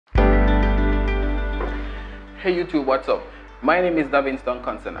Hey YouTube, what's up? My name is Davinston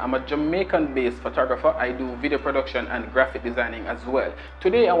Constant. I'm a Jamaican-based photographer. I do video production and graphic designing as well.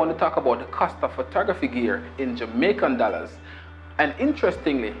 Today I want to talk about the cost of photography gear in Jamaican dollars. And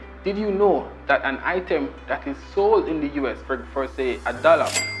interestingly, did you know that an item that is sold in the US for say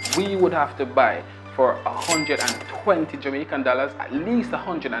 $1, we would have to buy for 120 Jamaican dollars, at least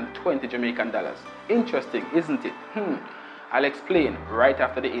 120 Jamaican dollars. Interesting, isn't it? I'll explain right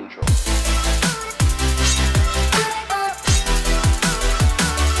after the intro.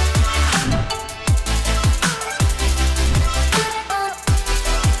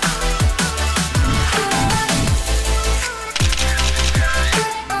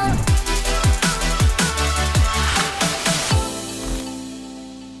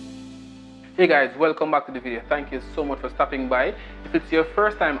 Hey guys, welcome back to the video. Thank you so much for stopping by. If it's your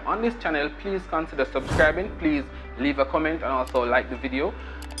first time on this channel, please consider subscribing. Please leave a comment and also like the video.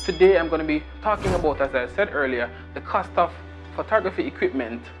 Today I'm going to be talking about, as I said earlier, the cost of photography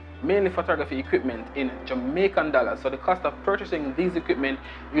equipment, mainly photography equipment in Jamaican dollars. So the cost of purchasing these equipment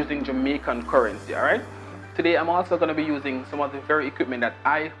using Jamaican currency, all right? Today I'm also going to be using some of the very equipment that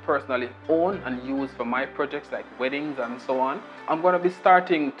I personally own and use for my projects like weddings and so on. I'm going to be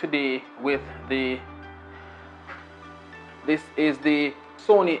starting today with this is the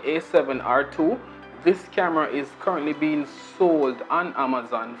Sony A7R2. This camera is currently being sold on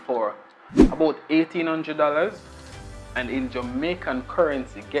Amazon for about $1,800, and in Jamaican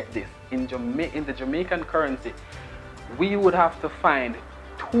currency, get this, in the Jamaican currency, we would have to find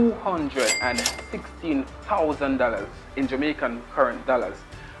 $216,000 in Jamaican current dollars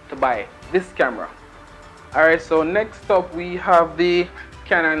to buy this camera. Alright, so next up we have the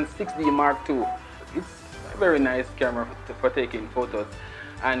Canon 6D Mark II. It's a very nice camera for taking photos,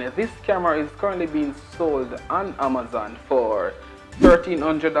 and this camera is currently being sold on Amazon for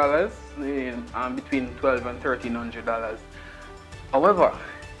 $1,300, between $1,200 and $1,300. However,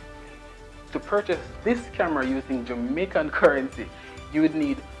 to purchase this camera using Jamaican currency, you would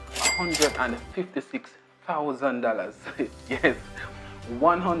need $156,000. Yes,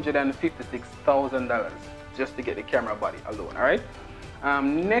 $156,000 just to get the camera body alone. All right.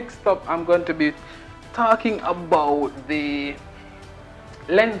 Next up, I'm going to be talking about the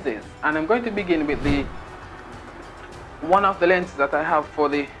lenses, and I'm going to begin with one of the lenses that I have for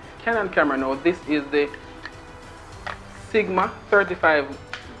the Canon camera. Now, this is the Sigma 35mm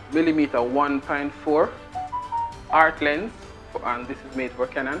 1.4 art lens, and this is made for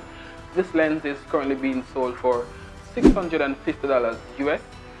Canon. This lens is currently being sold for $650 US,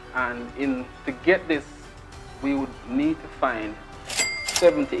 and to get this we would need to find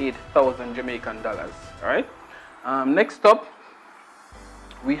 78,000 Jamaican dollars. All right. Next up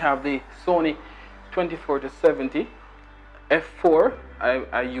we have the Sony 24-70 f4.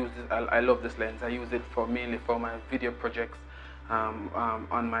 I use this. I love this lens. I use it mainly for my video projects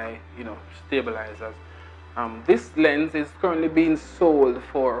on my stabilizers. This lens is currently being sold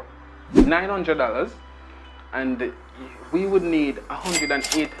for $900, and we would need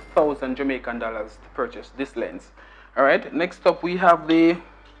 108,000 Jamaican dollars to purchase this lens. All right. Next up we have this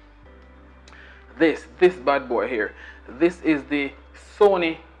bad boy here. This is the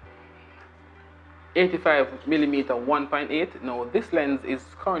Sony 85mm 1.8. Now this lens is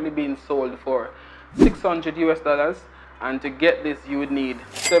currently being sold for $600 US, and to get this you would need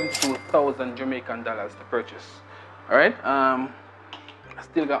 72,000 Jamaican dollars to purchase. All right. I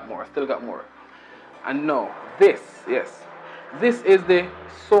still got more. And now this is the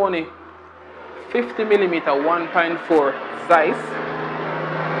Sony 50mm 1.4 Zeiss.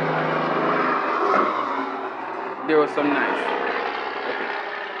 There was some noise. Okay,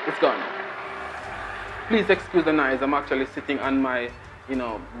 it's gone. Please excuse the noise. I'm actually sitting on my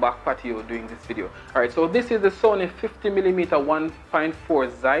back patio doing this video. All right, so this is the Sony 50mm 1.4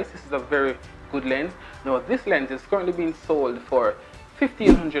 Zeiss. This is a very good lens. Now this lens is currently being sold for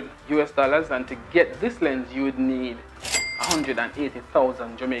 $1,500 US, and to get this lens you would need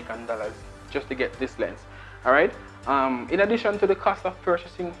 180,000 Jamaican dollars just to get this lens. All right. In addition to the cost of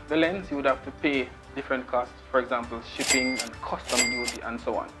purchasing the lens, you would have to pay different costs, for example shipping and custom duty and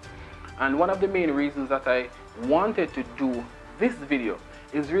so on. And one of the main reasons that I wanted to do this video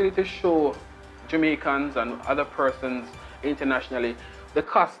is really to show Jamaicans and other persons internationally the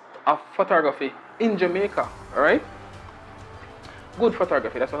cost of photography in Jamaica. All right. Good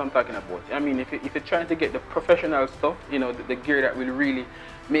photography, that's what I'm talking about. I mean, if you're trying to get the professional stuff, the gear that will really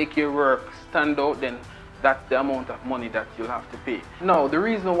make your work stand out, then that's the amount of money that you'll have to pay. Now, the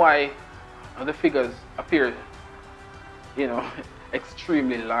reason why the figures appear,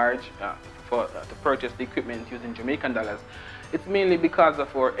 extremely large to purchase the equipment using Jamaican dollars, it's mainly because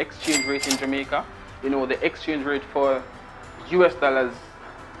of our exchange rate in Jamaica. you know, the exchange rate for US dollars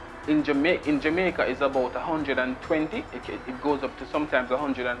in Jamaica is about 120. It goes up to sometimes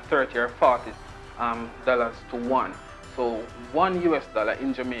 130 or 40 dollars to one. So one US dollar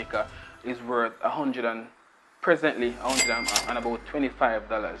in Jamaica is worth presently 100 and about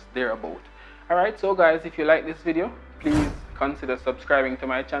 $25 thereabout. Alright, so guys, if you like this video, please consider subscribing to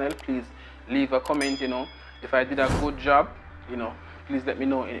my channel. Please leave a comment, you know, if I did a good job, you know, please let me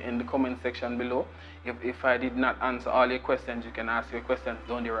know in the comment section below. If I did not answer all your questions, you can ask your questions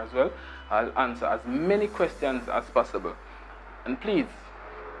down there as well. I'll answer as many questions as possible. And please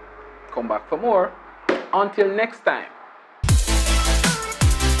come back for more. Until next time.